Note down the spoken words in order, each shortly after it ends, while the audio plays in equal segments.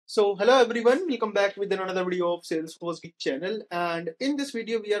So hello everyone, welcome back with another video of Salesforce Geek channel, and in this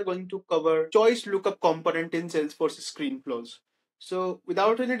video we are going to cover choice lookup component in Salesforce screen flows. So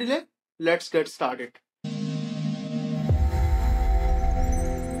without any delay, let's get started.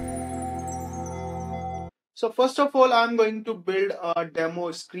 So first of all, I'm going to build a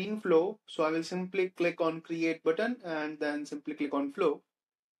demo screen flow. So I will simply click on create button and then simply click on flow.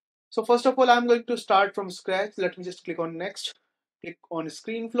 So first of all, I'm going to start from scratch. Let me just click on next, click on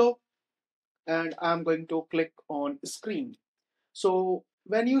screen flow, and I'm going to click on screen. So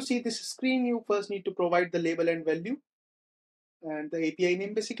when you see this screen, you first need to provide the label and value and the API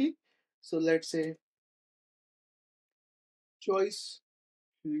name basically. So let's say choice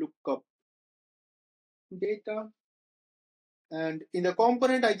lookup data, and in the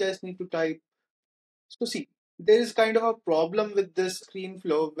component I just need to type. So see, there is kind of a problem with this screen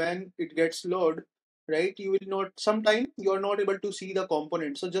flow. When it gets load, right, you will not, sometime you are not able to see the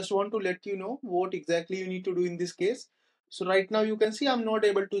component. So just want to let you know what exactly you need to do in this case. So right now you can see I'm not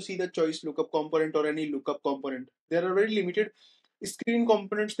able to see the choice lookup component or any lookup component. There are very limited screen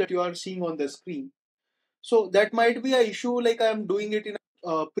components that you are seeing on the screen. So that might be a issue, like I'm doing it in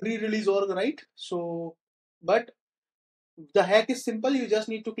a pre-release org, right? So, but the hack is simple. You just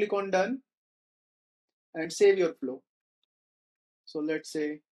need to click on done and save your flow. So let's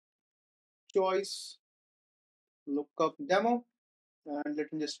say choice lookup demo, and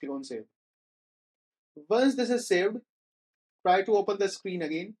let me just click on save. Once this is saved, try to open the screen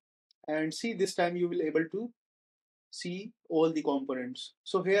again and see, this time you will able to see all the components.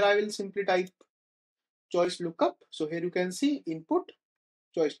 So here I will simply type choice lookup. So here you can see input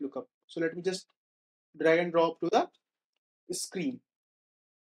choice lookup. So let me just drag and drop to the screen.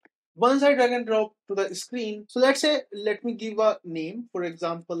 Once I drag and drop to the screen, so let's say, let me give a name, for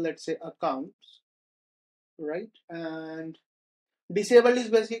example, let's say accounts, right? And disabled is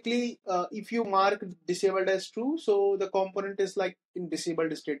basically, if you mark disabled as true, so the component is like in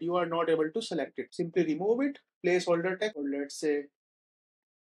disabled state. You are not able to select it. Simply remove it, placeholder text, or let's say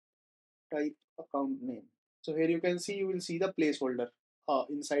type account name. So here you can see, you will see the placeholder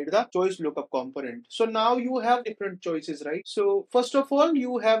inside the choice lookup component. So now you have different choices, right? So first of all,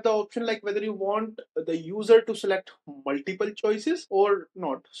 you have the option like whether you want the user to select multiple choices or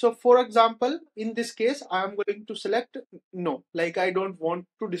not. So for example, in this case, I am going to select no, like I don't want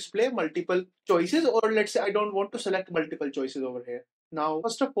to display multiple choices, or let's say I don't want to select multiple choices over here. Now,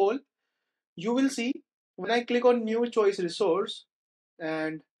 first of all, you will see when I click on new choice resource,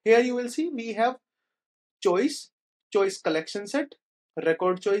 and here you will see we have choice, choice collection set,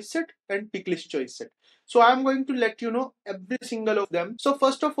 record choice set, and pick list choice set. So I'm going to let you know every single of them. So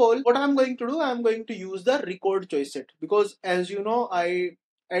first of all, what I'm going to do, I'm going to use the record choice set, because as you know, I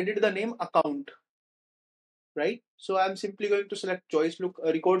added the name account, right? So I'm simply going to select choice look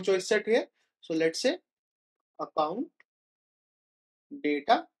record choice set here. So let's say account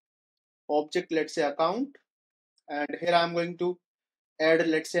data object, let's say account, and here I'm going to add,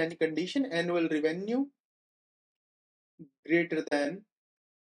 let's say, any condition, annual revenue greater than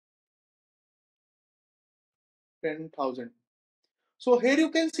 10,000. So here you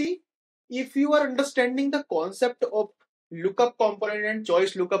can see, if you are understanding the concept of lookup component and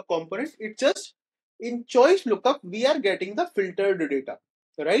choice lookup component, it's just in choice lookup we are getting the filtered data,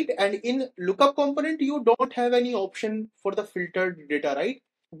 right? And in lookup component you don't have any option for the filtered data, right?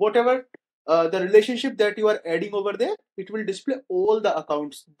 Whatever the relationship that you are adding over there, it will display all the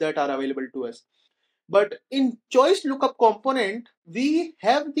accounts that are available to us. But in choice lookup component, we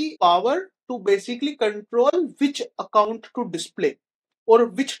have the power to basically control which account to display or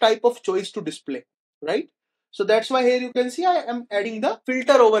which type of choice to display, right? So that's why here you can see I am adding the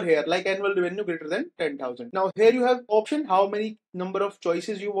filter over here, like annual revenue greater than 10,000. Now here you have option how many number of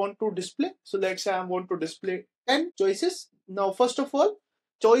choices you want to display. So let's say I want to display 10 choices. Now first of all,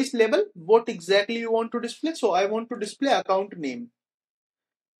 choice label, what exactly you want to display. So I want to display account name,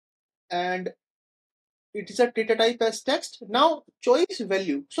 and it is a data type as text. Now choice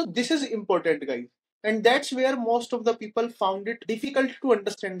value, so this is important, guys, and that's where most of the people found it difficult to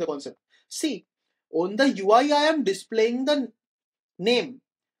understand the concept. See, on the UI I am displaying the name,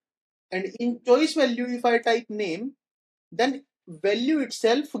 and in choice value if I type name, then value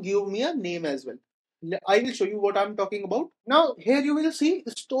itself give me a name as well. I will show you what I'm talking about. Now here you will see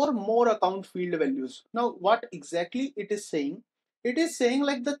store more account field values. Now what exactly it is saying, it is saying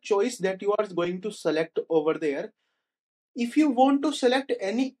like the choice that you are going to select over there, if you want to select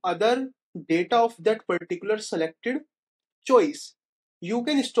any other data of that particular selected choice, you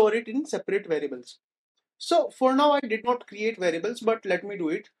can store it in separate variables. So for now I did not create variables, but let me do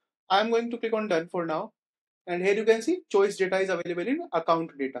it. I'm going to click on done for now. And here you can see choice data is available in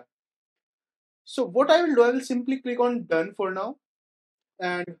account data. So what I will do, I will simply click on done for now,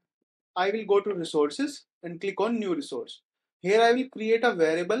 and I will go to resources and click on new resource. Here I will create a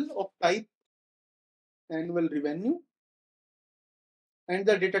variable of type annual revenue, and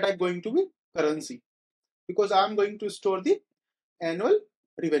the data type going to be currency, because I am going to store the annual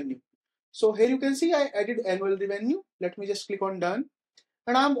revenue. So here you can see I added annual revenue. Let me just click on done.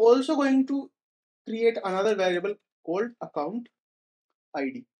 And I'm also going to create another variable called account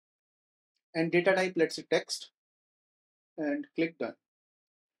ID, and data type, let's say text, and click done.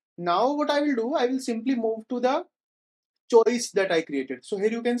 Now what I will do, I will simply move to the choice that I created. So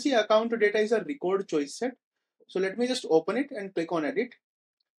here you can see account data is a record choice set. So let me just open it and click on edit.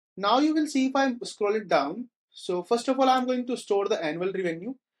 Now you will see if I scroll it down. So first of all, I'm going to store the annual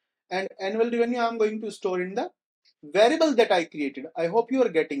revenue, and annual revenue I'm going to store in the variable that I created. I hope you are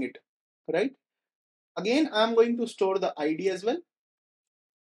getting it, right? Again, I'm going to store the ID as well,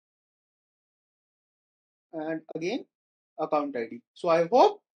 and again account ID. So I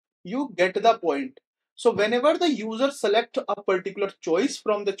hope you get the point. So whenever the user select a particular choice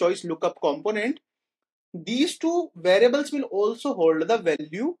from the choice lookup component, these two variables will also hold the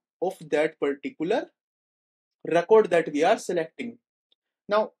value of that particular record that we are selecting.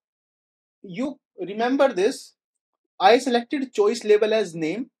 Now, you remember this, I selected choice label as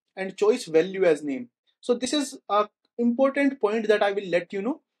name and choice value as name. So this is a important point that I will let you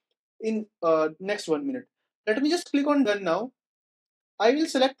know in next 1 minute. Let me just click on done now. I will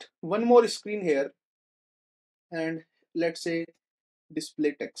select one more screen here, and let's say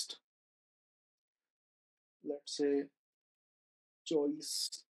display text. Let's say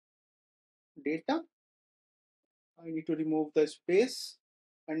choice data. I need to remove the space.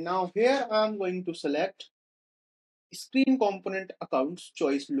 And now here I'm going to select screen component accounts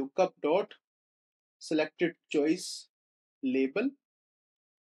choice lookup dot selected choice label,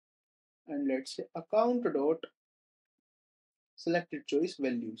 and let's say account dot selected choice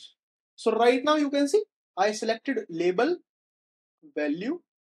values. So right now you can see I selected label value,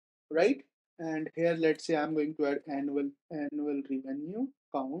 right? And here let's say I'm going to add annual revenue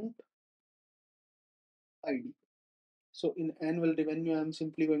count ID. So in annual revenue, I'm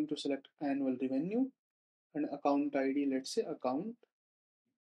simply going to select annual revenue, and account ID, let's say account,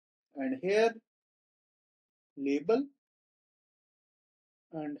 and here label,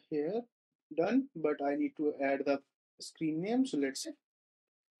 and here done. But I need to add the screen name. So let's say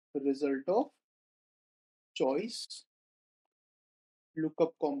result of choice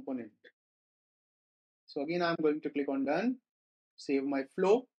lookup component. So again, I'm going to click on done, save my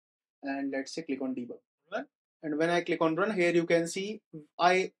flow, and let's say click on debug. Run. And when I click on run, here you can see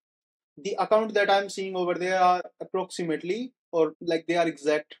the account that I'm seeing over there are approximately, or like they are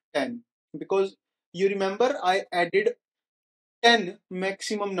exact 10, because you remember I added 10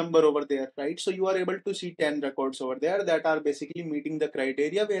 maximum number over there, right? So you are able to see 10 records over there that are basically meeting the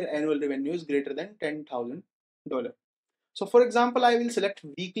criteria where annual revenue is greater than $10,000. So for example, I will select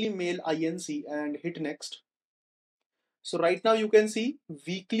weekly mail INC and hit next. So right now you can see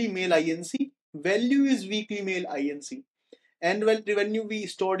weekly mail INC, value is weekly mail INC. Annual revenue we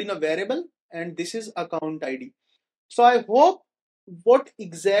stored in a variable, and this is account ID. So I hope what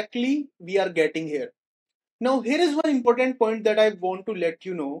exactly we are getting here. Now here is one important point that I want to let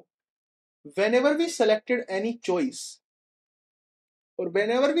you know. Whenever we selected any choice, or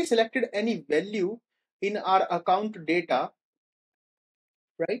whenever we selected any value in our account data,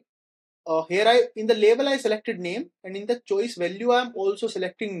 right? Here in the label I selected name, and in the choice value I am also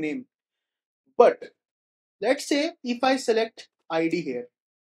selecting name. But let's say if I select ID here,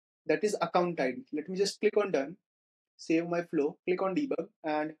 that is account ID. Let me just click on done, save my flow, click on debug,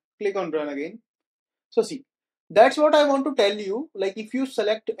 and click on run again. So see, that's what I want to tell you. Like if you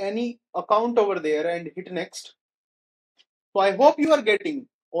select any account over there and hit next, so I hope you are getting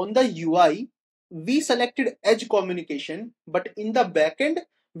on the UI, we selected edge communication, but in the backend,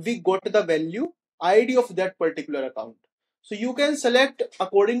 we got the value ID of that particular account. So you can select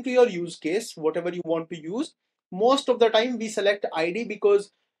according to your use case, whatever you want to use. Most of the time we select ID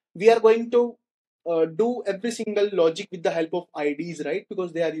because we are going to do every single logic with the help of IDs, right?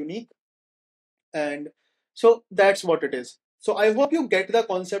 Because they are unique. And so that's what it is. So I hope you get the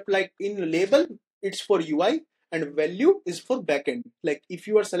concept. Like in label, it's for UI, and value is for backend. Like if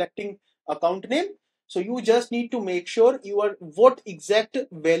you are selecting account name, so you just need to make sure you are what exact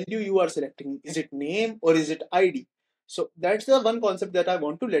value you are selecting. Is it name or is it ID? So that's the one concept that I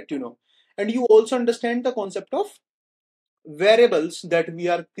want to let you know. And you also understand the concept of variables that we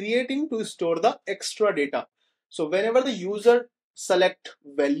are creating to store the extra data. So whenever the user select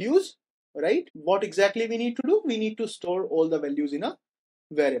values, right? What exactly we need to do? We need to store all the values in a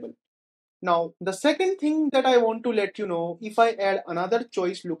variable. Now, the second thing that I want to let you know, if I add another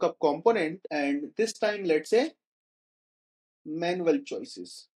choice lookup component, and this time let's say manual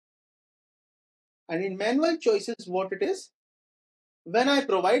choices. And in manual choices, what it is, when I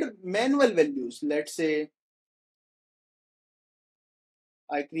provide manual values, let's say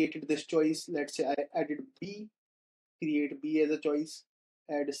I created this choice, let's say I added B, create B as a choice,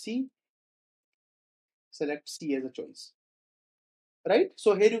 add C, select C as a choice, right?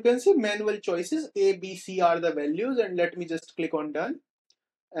 So here you can see manual choices, A, B, C are the values, and let me just click on done.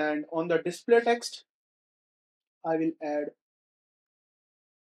 And on the display text, I will add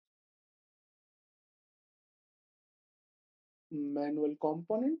manual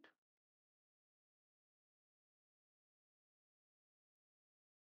component,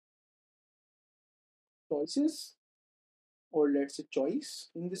 choices, or let's say choice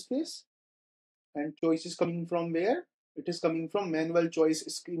in this case. And choice is coming from where? It is coming from manual choice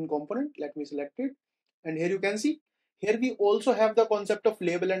screen component. Let me select it. And here you can see, here we also have the concept of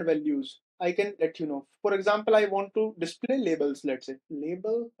label and values. I can let you know. For example, I want to display labels, let's say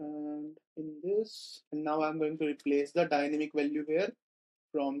label, and in this, and now I'm going to replace the dynamic value here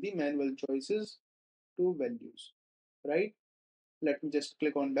from the manual choices to values, right? Let me just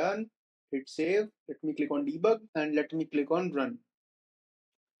click on done, hit save, let me click on debug, and let me click on run.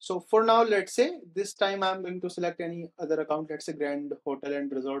 So for now, let's say this time I'm going to select any other account, let's say Grand Hotel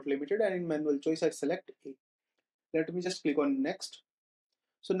and Resort Limited, and in manual choice I select A. Let me just click on next.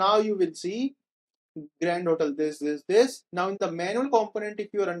 So now you will see Grand Hotel, this. Now in the manual component, if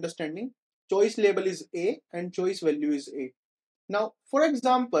you are understanding, choice label is A and choice value is A. Now, for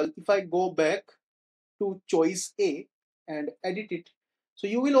example, if I go back to choice A and edit it, so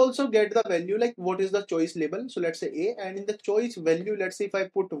you will also get the value like what is the choice label. So let's say A, and in the choice value, let's say if I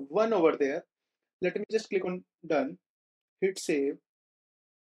put 1 over there, let me just click on done, hit save,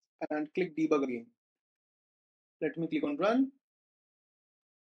 and click debug again. Let me click on run,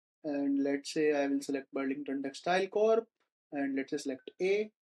 and let's say I will select Burlington Textile Corp, and let's say select A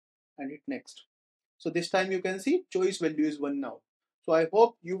and hit next. So this time you can see choice value is 1 now. So I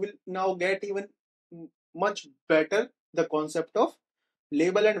hope you will now get even much better the concept of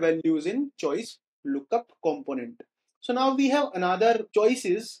label and values in choice lookup component. So now we have another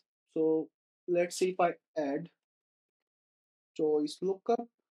choices. So let's see if I add choice lookup,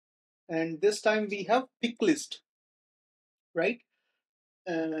 and this time we have pick list, right?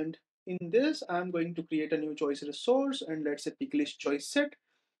 And in this, I'm going to create a new choice resource, and let's say pick list choice set.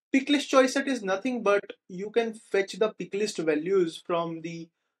 Pick list choice set is nothing but you can fetch the pick list values from the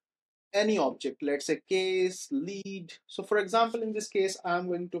any object, let's say case, lead. So for example, in this case, I'm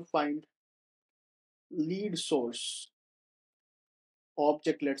going to find lead source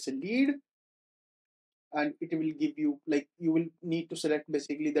object, let's say lead, and it will give you like you will need to select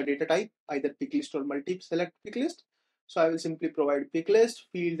basically the data type, either pick list or multi select pick list. So I will simply provide pick list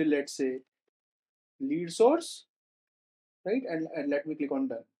field, let's say lead source, right? And let me click on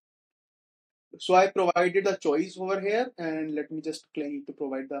done. So I provided the choice over here, and let me just need to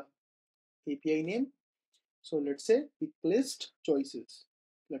provide the API name. So let's say pick list choices.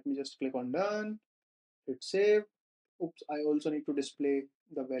 Let me just click on done, hit save. Oops, I also need to display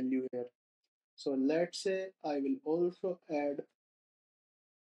the value here. So let's say I will also add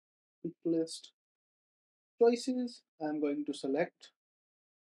pick list choices. I'm going to select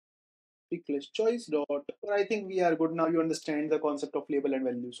pick list choice dot, or I think we are good now. You understand the concept of label and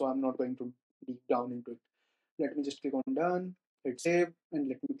value, so I'm not going to deep down into it. Let me just click on done, hit save, and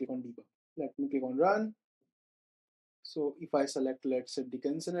let me click on debug. Let me click on run. So if I select, let's say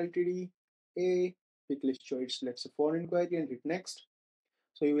Dickinson Ltd, A, pick list choice, let's say for inquiry, and hit next.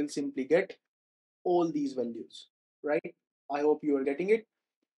 So you will simply get all these values, right? I hope you are getting it.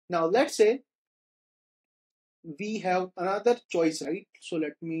 Now let's say we have another choice, right? So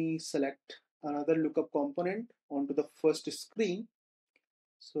let me select another lookup component onto the first screen.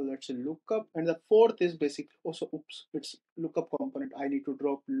 So let's say lookup, and the fourth is basic. Also, oops, it's lookup component. I need to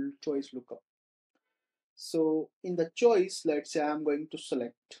drop choice lookup. So in the choice, let's say I'm going to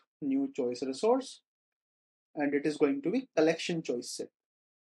select new choice resource, and it is going to be collection choice set.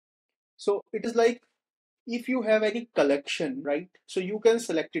 So it is like if you have any collection, right? So you can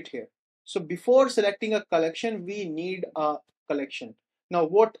select it here. So before selecting a collection, we need a collection. Now,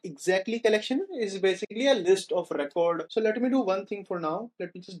 what exactly collection is? Basically a list of record. So let me do one thing for now.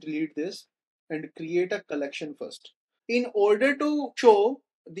 Let me just delete this and create a collection first. In order to show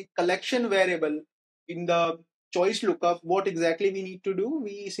the collection variable in the choice lookup, what exactly we need to do?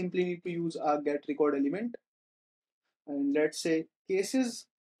 We simply need to use a get record element, and let's say cases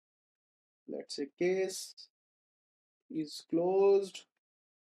Let's say case is closed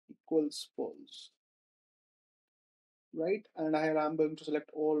equals false, right? And here I'm going to select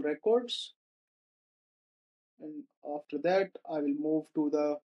all records, and after that I will move to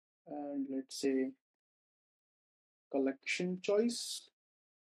the, and let's say, collection choice.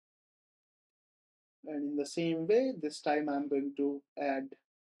 And in the same way, this time I'm going to add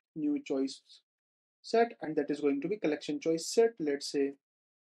new choice set, and that is going to be collection choice set. Let's say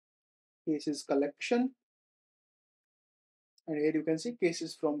cases collection, and here you can see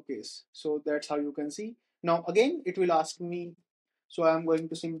cases from case. So that's how you can see. Now again it will ask me, so I'm going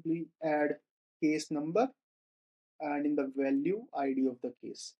to simply add case number and in the value ID of the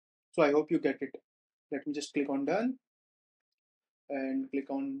case. So I hope you get it. Let me just click on done and click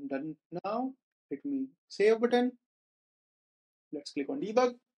on done now. Hit me save button. Let's click on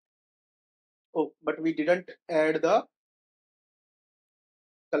debug. Oh, but we didn't add the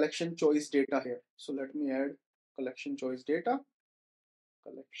collection choice data here. So let me add collection choice data,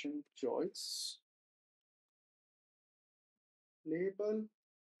 collection choice label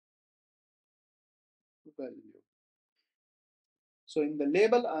value. So in the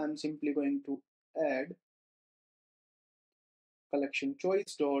label, I'm simply going to add collection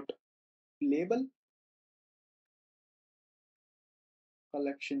choice dot label,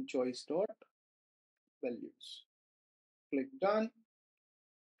 collection choice dot values. Click done.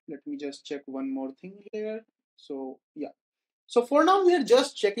 Let me just check one more thing here. So yeah. So for now, we are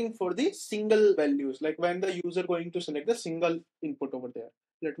just checking for the single values, like when the user going to select the single input over there.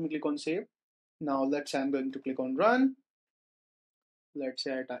 Let me click on save. Now let's say I'm going to click on run. Let's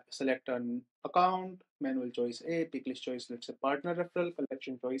say I select an account, manual choice A, pick list choice, let's say partner referral,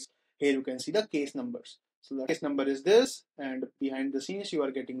 collection choice. Here you can see the case numbers. So the case number is this, and behind the scenes you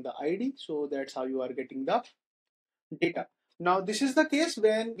are getting the ID. So that's how you are getting the data. Now this is the case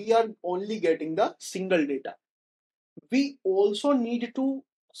when we are only getting the single data. We also need to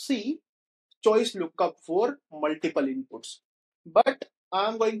see choice lookup for multiple inputs. But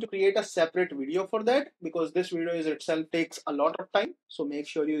I'm going to create a separate video for that because this video is itself takes a lot of time. So make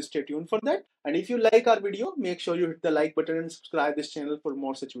sure you stay tuned for that. And if you like our video, make sure you hit the like button and subscribe this channel for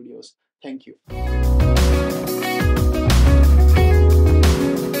more such videos. Thank you.